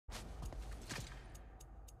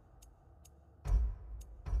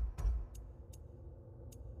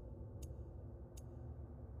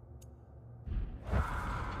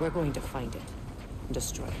We're going to find it. And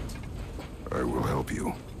destroy it. I will help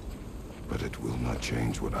you. But it will not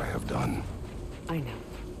change what I have done. I know.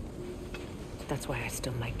 That's why I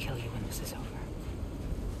still might kill you when this is over.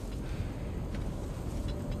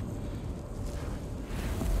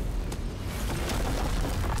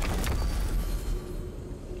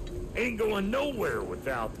 Ain't going nowhere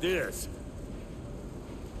without this.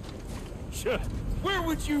 Where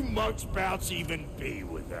would you muckspouts even be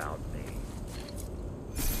without me?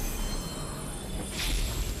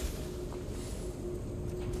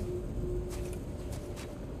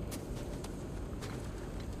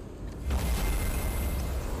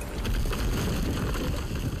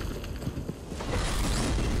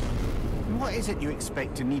 What is it you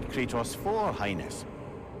expect to need Kratos for, Highness?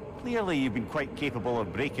 Clearly you've been quite capable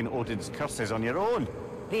of breaking Odin's curses on your own.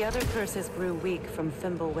 The other curses grew weak from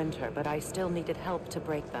Fimbulwinter, but I still needed help to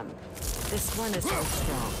break them. This one is so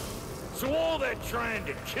strong. So all that trying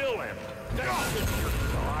to kill him, that's just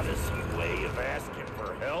your odyssey way of asking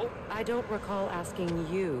for help? I don't recall asking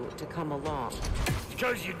you to come along.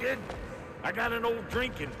 Because you didn't. I got an old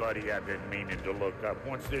drinking buddy I've been meaning to look up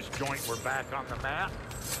once this joint were back on the map.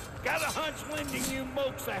 Got a hunch lending you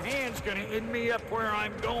mokes a hand's gonna end me up where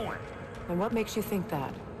I'm going. And what makes you think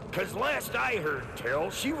that? Cause last I heard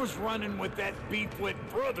tell, she was running with that beeflet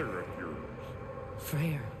brother of yours.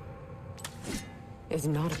 Freyr is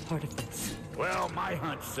not a part of this. Well, my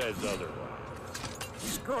hunch says otherwise.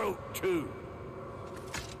 Scrote, too.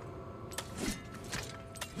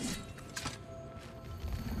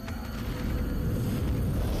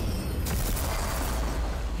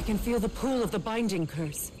 I can feel the pull of the binding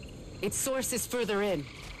curse. Its source is further in.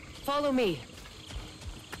 Follow me.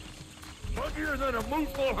 Muggier than a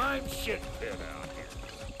Muspelheim shit pit out here.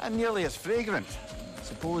 And nearly as fragrant.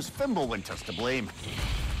 Suppose Fimbulwinter's to blame.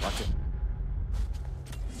 But it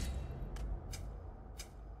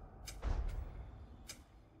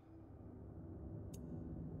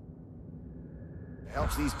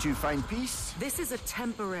helps these two find peace. This is a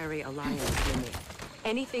temporary alliance, Jimmy.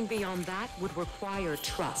 Anything beyond that would require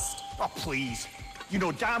trust. Oh, please. You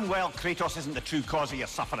know damn well Kratos isn't the true cause of your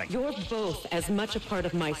suffering. You're both as much a part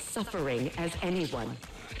of my suffering as anyone.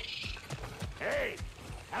 Hey,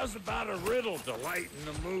 how's about a riddle to lighten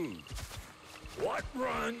the mood? What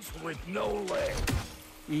runs with no legs?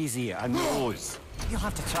 Easy, a nose. You'll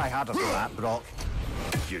have to try harder for that, Brock.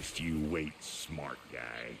 Just you wait, smart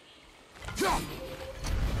guy.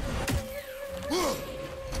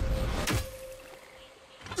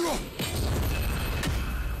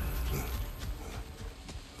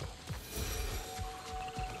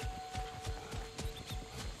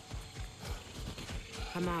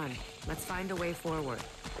 Come on, let's find a way forward.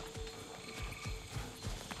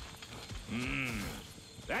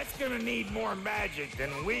 That's gonna need more magic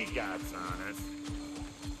than we got on us.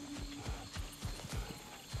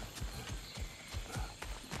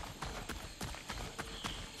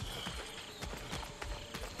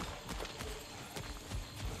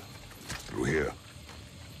 Through here.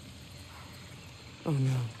 Oh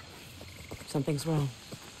no. Something's wrong.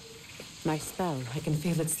 My spell, I can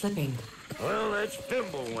feel it slipping. Well, that's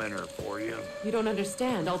Fimbulwinter for you. You don't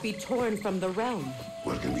understand. I'll be torn from the realm.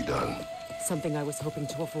 What can be done? Something I was hoping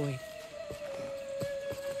to avoid.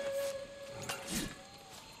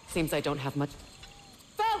 Seems I don't have much...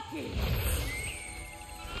 Falky!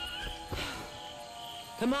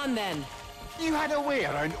 Come on, then. You had a way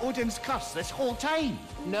around Odin's curse this whole time.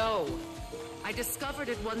 No. I discovered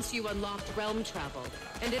it once you unlocked realm travel,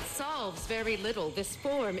 and it solves very little. This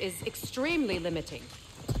form is extremely limiting.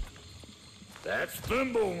 That's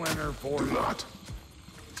Fimbulwinter for Do you. not.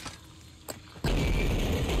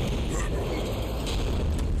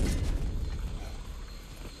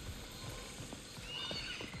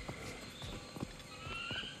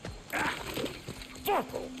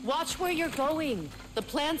 Watch where you're going. The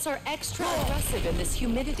plants are extra aggressive in this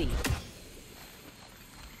humidity.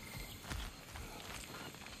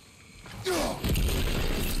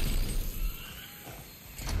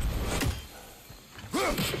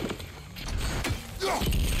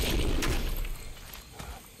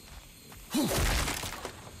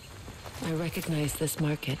 I recognize this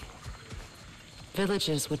market.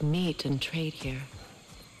 Villages would meet and trade here.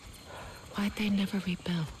 Why'd they never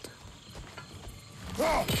rebuild?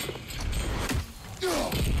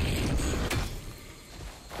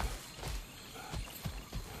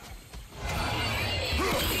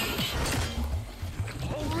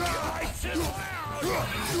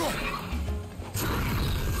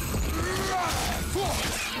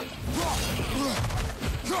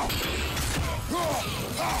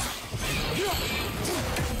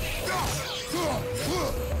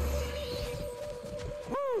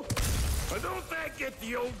 don't that get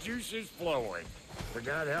the old juices flowing?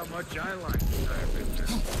 Forgot how much I like scrapping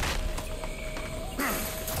now.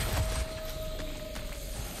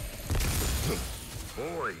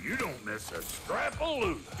 Boy, you don't miss a scrap of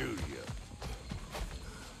loot, do you?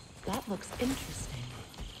 That looks interesting.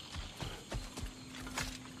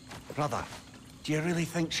 Brother, do you really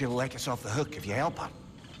think she'll let us off the hook if you help her?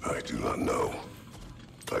 I do not know.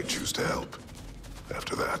 I choose to help.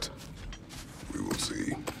 After that, we will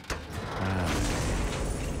see.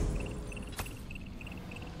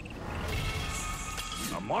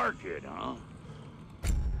 A market, huh?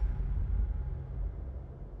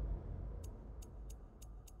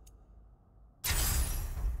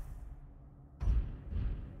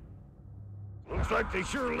 Looks like they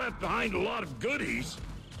sure left behind a lot of goodies.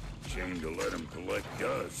 Shame to let them collect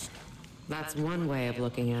dust. That's one way of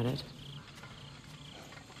looking at it.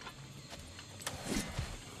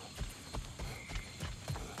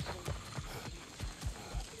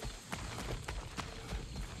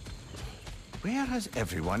 Where has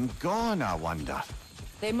everyone gone, I wonder?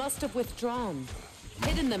 They must have withdrawn,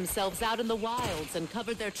 hidden themselves out in the wilds and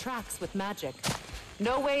covered their tracks with magic.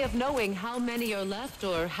 No way of knowing how many are left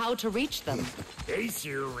or how to reach them.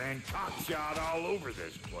 Aesir ran cockshot all over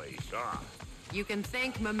this place, huh? You can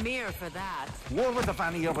thank Mimir for that. War with the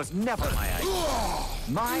Vanir was never my idea.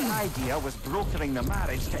 My idea was brokering the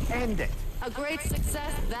marriage to end it. A great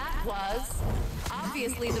success that was.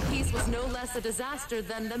 Obviously, the peace was no less a disaster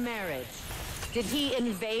than the marriage. Did he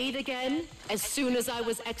invade again as soon as I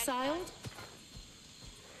was exiled?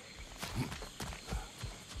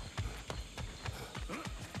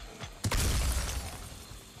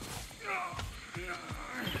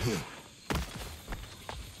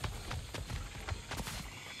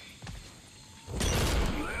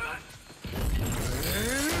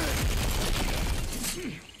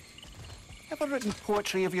 Ever written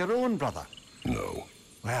poetry of your own, brother? No.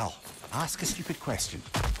 Well, ask a stupid question.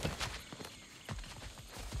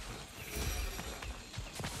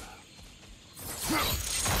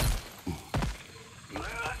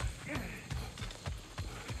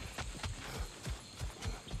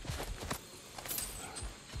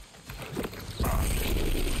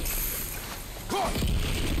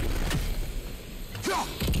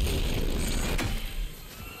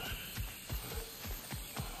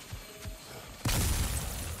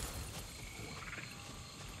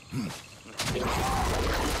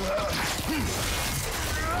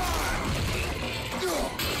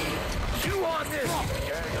 You on this?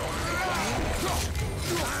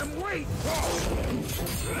 I'm waiting.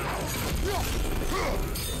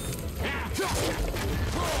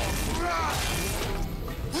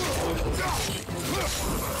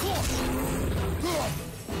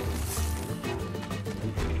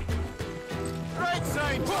 Right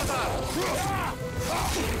side, brother!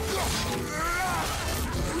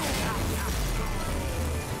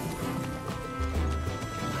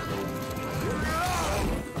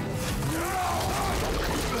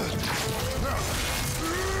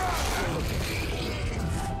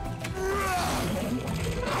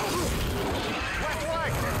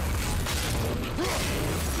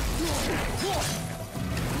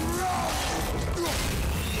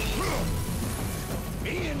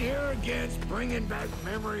 Being here again's bringing back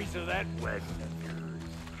memories of that wedding of yours.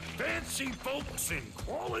 Fancy folks and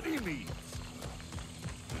quality meats.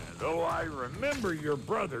 Though I remember your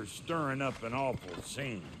brother stirring up an awful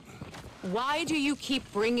scene. Why do you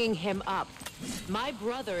keep bringing him up? My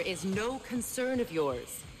brother is no concern of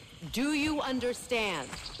yours. Do you understand?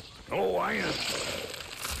 Oh, I am.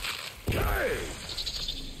 Hey!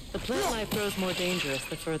 The plant life grows more dangerous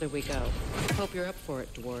the further we go. Hope you're up for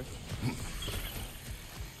it, dwarf.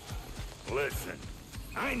 Listen,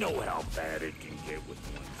 I know how bad it can get with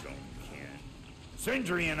one's own kin.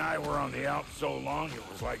 Sindri and I were on the out so long,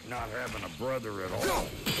 it was like not having a brother at all.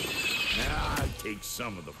 Now, I take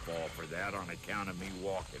some of the fall for that on account of me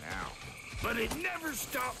walking out. But it never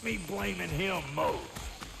stopped me blaming him most.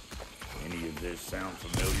 Any of this sound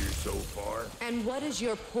familiar so far? And what is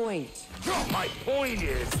your point? My point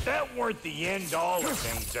is, that weren't the end-all of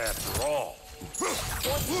things after all.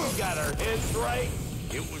 Once we got our heads right,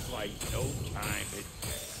 it was like no time had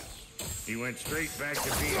passed. He went straight back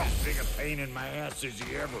to being as big a pain in my ass as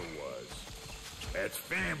he ever was. That's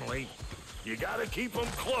family. You gotta keep them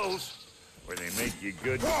close, or they make you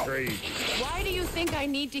good and crazy. Why do you think I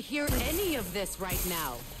need to hear any of this right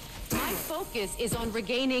now? My focus is on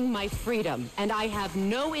regaining my freedom, and I have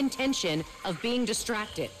no intention of being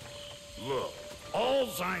distracted. Look, all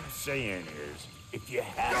I'm saying is, if you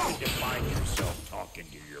happen to find yourself talking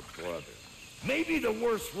to your brother, maybe the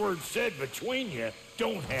worst words said between you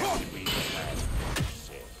don't have to be the last thing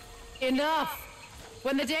said. Enough!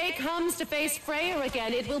 When the day comes to face Freyr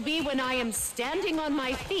again, it will be when I am standing on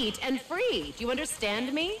my feet and free. Do you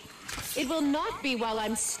understand me? It will not be while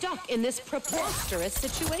I'm stuck in this preposterous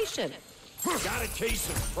situation. Got a case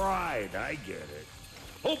of pride, I get it.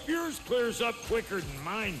 Hope yours clears up quicker than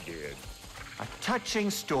mine did. A touching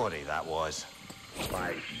story, that was.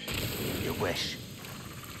 Fight. You wish.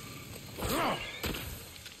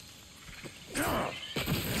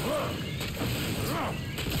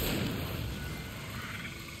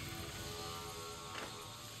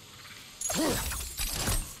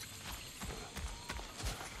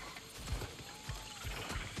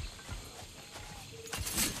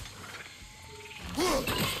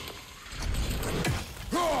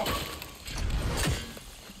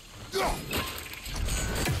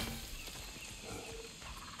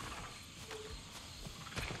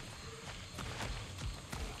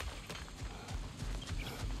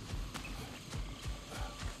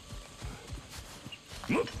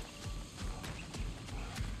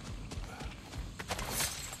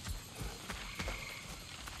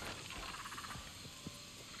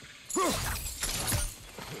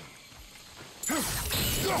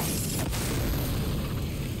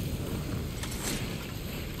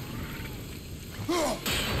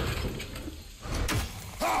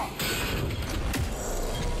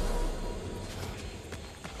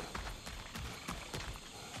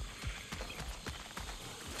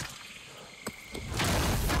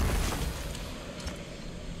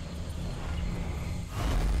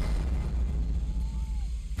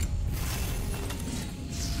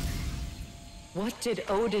 What did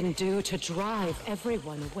Odin do to drive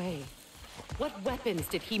everyone away? What weapons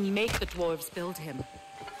did he make the dwarves build him?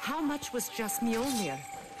 How much was just Mjolnir?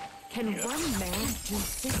 Can one man do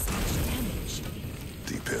this much damage?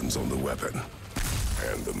 Depends on the weapon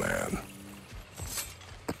and the man.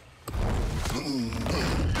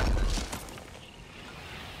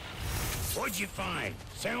 What'd you find?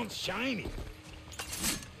 Sounds shiny.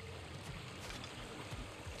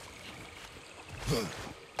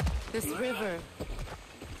 This river,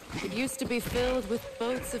 it used to be filled with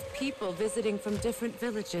boats of people visiting from different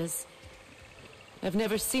villages. I've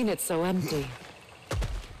never seen it so empty.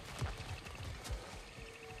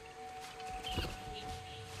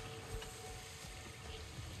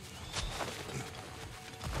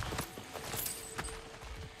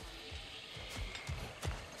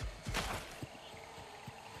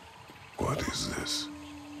 What is this?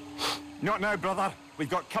 Not now, brother. We've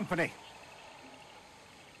got company.